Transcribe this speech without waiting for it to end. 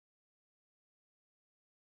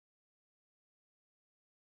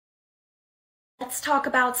let's talk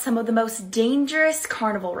about some of the most dangerous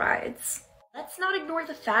carnival rides. Let's not ignore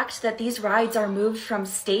the fact that these rides are moved from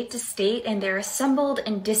state to state and they're assembled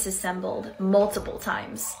and disassembled multiple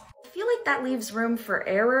times. I feel like that leaves room for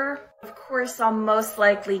error. Of course, I'll most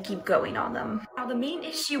likely keep going on them. Now, the main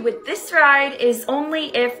issue with this ride is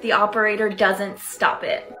only if the operator doesn't stop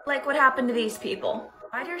it. Like what happened to these people.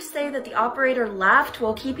 Riders say that the operator laughed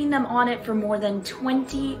while keeping them on it for more than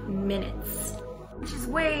 20 minutes. Which is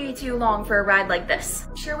way too long for a ride like this.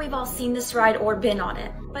 I'm sure we've all seen this ride or been on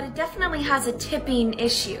it, but it definitely has a tipping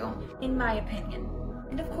issue, in my opinion.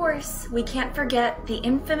 And of course, we can't forget the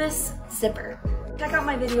infamous zipper. Check out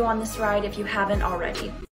my video on this ride if you haven't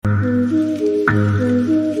already.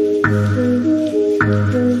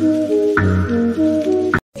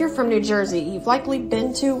 If you're from New Jersey, you've likely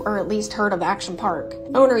been to or at least heard of Action Park.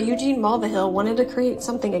 Owner Eugene Mulvihill wanted to create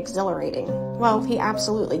something exhilarating. Well, he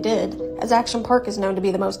absolutely did, as Action Park is known to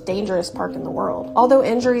be the most dangerous park in the world. Although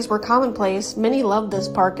injuries were commonplace, many loved this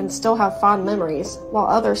park and still have fond memories, while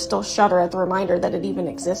others still shudder at the reminder that it even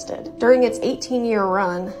existed. During its 18-year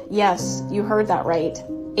run, yes, you heard that right,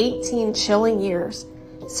 18 chilling years,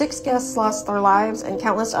 6 guests lost their lives and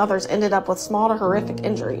countless others ended up with small to horrific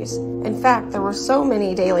injuries. In fact, there were so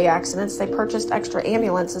many daily accidents they purchased extra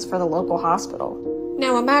ambulances for the local hospital.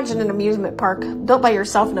 Now imagine an amusement park built by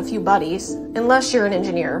yourself and a few buddies, unless you're an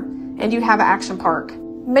engineer, and you have Action Park.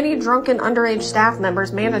 Many drunken underage staff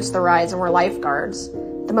members managed the rides and were lifeguards.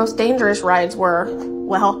 The most dangerous rides were,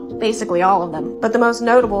 well, basically all of them. But the most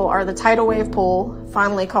notable are the tidal wave pool,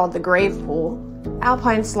 fondly called the grave pool,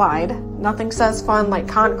 Alpine slide, nothing says fun like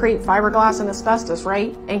concrete, fiberglass, and asbestos,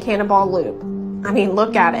 right? And Cannonball Loop. I mean,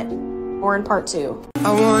 look at it. Or in part 2.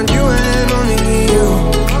 I want you and only you.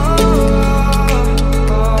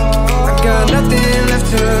 I got nothing left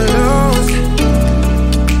to lose.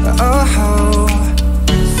 Oh,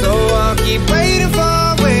 so I'll keep waiting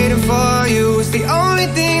for you. It's the only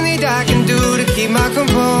thing that I can do to keep my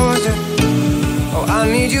composure. Oh, I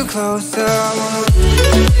need you closer. I wanna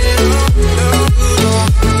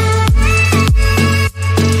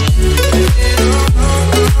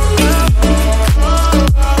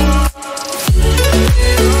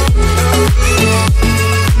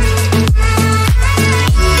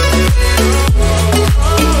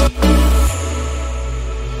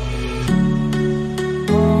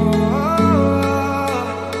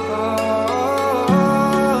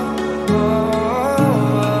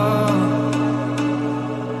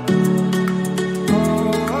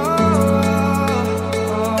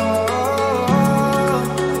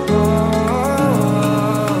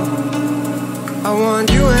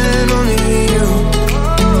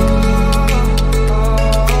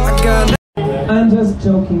I'm just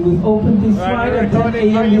joking. We've opened this ride at 10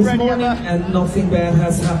 a.m. this morning and nothing bad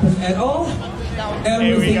has happened at all.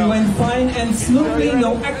 Everything went fine and smoothly.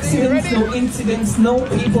 No accidents, no incidents, no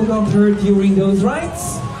people got hurt during those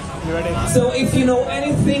rides. So if you know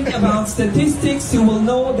anything about statistics, you will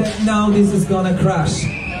know that now this is gonna crash.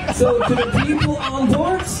 So to the people on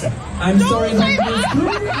board, I'm sorry that was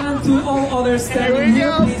through, and to all others standing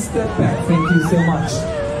here, please step back. Thank you so much.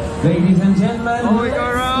 Ladies and gentlemen, we go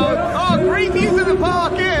around. Oh, great views of the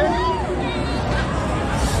park here.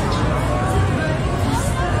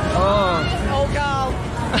 Oh, Carl.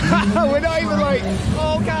 We're not even like,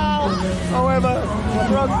 oh, Carl. However,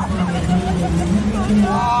 drunk.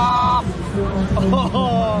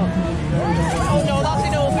 Oh no, that's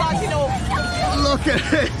enough, that's enough. Look at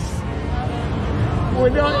this. Are we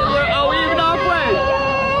even halfway?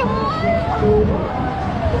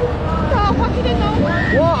 No, fucking no.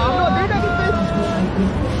 What? I'm not doing anything.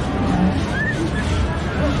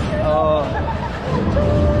 Oh.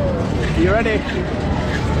 You ready?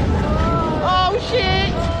 Oh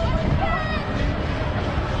shit!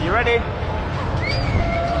 You ready?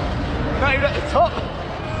 Not even at the top.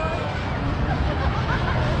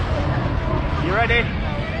 You ready?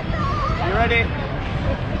 You ready?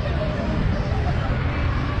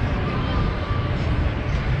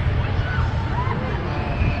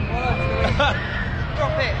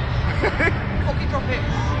 Drop it. Fucking drop it.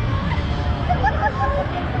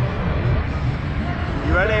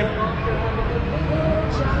 You ready?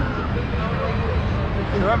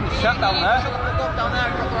 You haven't shut down there. Shut the fuck up down there,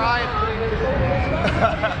 got the ride.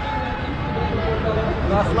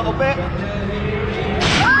 Last little bit.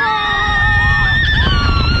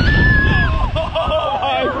 Oh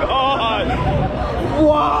my god!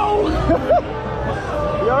 Wow!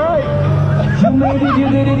 You alright? you made it, you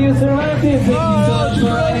did it, you survived it. Thank you so much for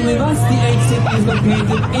riding with us. The exit is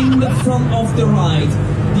located in the front of the ride.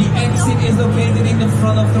 The exit is located in the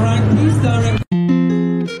front of the ride. Please direct.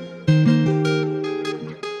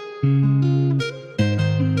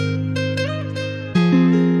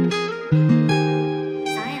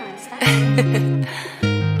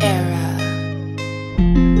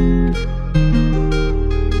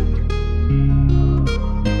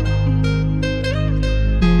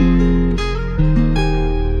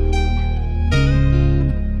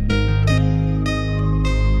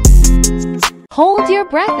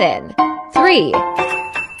 breath in. 3,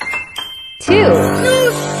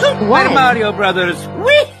 2, 1. Mario Brothers.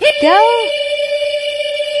 Go!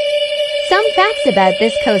 Some facts about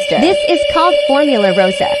this coaster. This is called Formula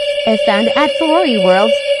Rosa. It's found at Ferrari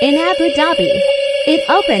World in Abu Dhabi. It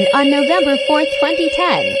opened on November 4,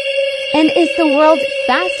 2010, and is the world's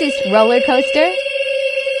fastest roller coaster.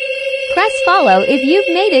 Press follow if you've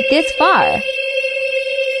made it this far.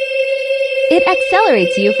 It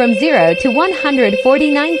accelerates you from 0 to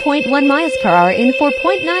 149.1 miles per hour in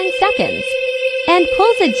 4.9 seconds, and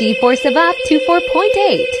pulls a G-force of up to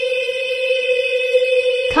 4.8.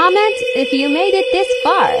 Comment if you made it this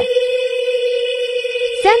far.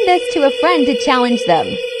 Send this to a friend to challenge them.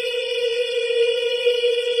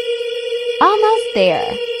 Almost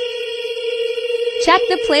there. Check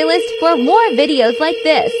the playlist for more videos like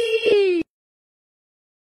this.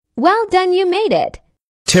 Well done, you made it.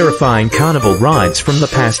 Terrifying carnival rides from the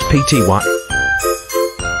past PTY.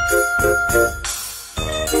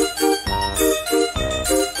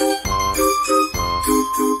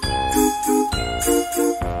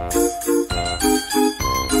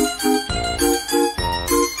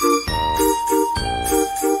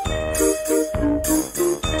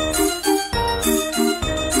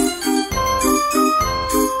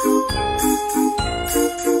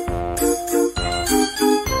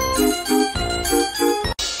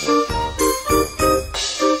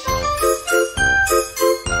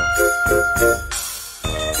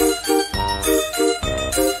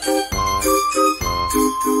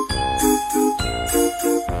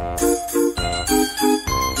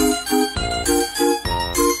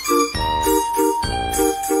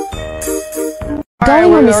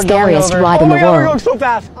 Going on the scariest ride in the We're going world. so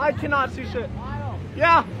fast. I cannot see shit.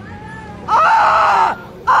 Yeah.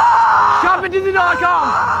 Shop at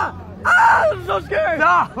Disney.com. I'm so scared. No,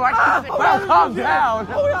 I can't. Calm down.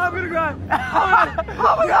 Oh my god, I'm gonna cry.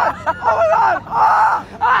 Oh my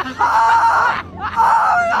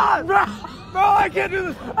god. Bro, I can't do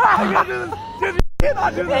this. I can't do this. Disney, I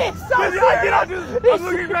cannot do this. Disney, I cannot do this. I'm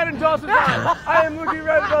looking right in Dawson's eye. I am looking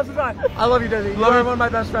right in Dawson's eye. I love you, Disney. Love you, one of my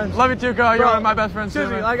best friends. Love you too, girl. You're one of my best friends.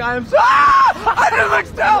 Disney, like I am so. I just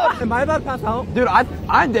looked down. Am I about to pass out? Dude,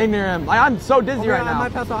 I'm dang near him. Like, I'm so dizzy right now. I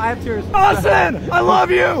might pass out. I have tears. Austin, I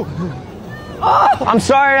love you. I'm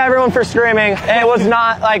sorry everyone for screaming. It was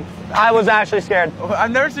not like, I was actually scared.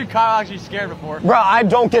 I've never seen Kyle actually scared before. Bro, I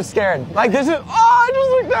don't get scared. Like this is, I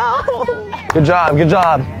just looked down. Good job, good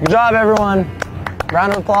job. Good job everyone.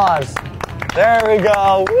 Round of applause. There we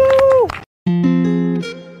go, woo!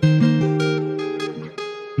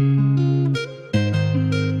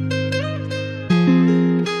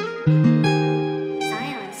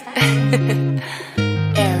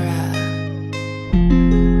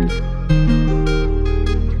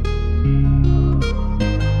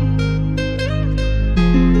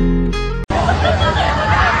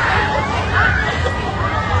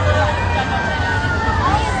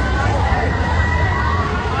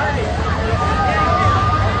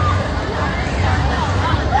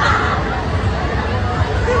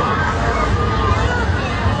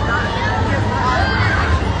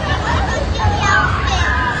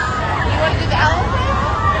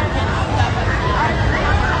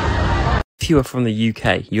 If you are from the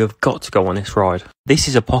UK, you have got to go on this ride. This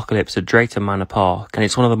is Apocalypse at Drayton Manor Park, and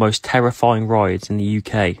it's one of the most terrifying rides in the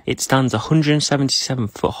UK. It stands 177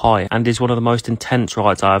 foot high and is one of the most intense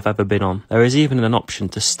rides I have ever been on. There is even an option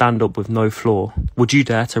to stand up with no floor. Would you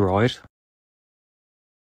dare to ride?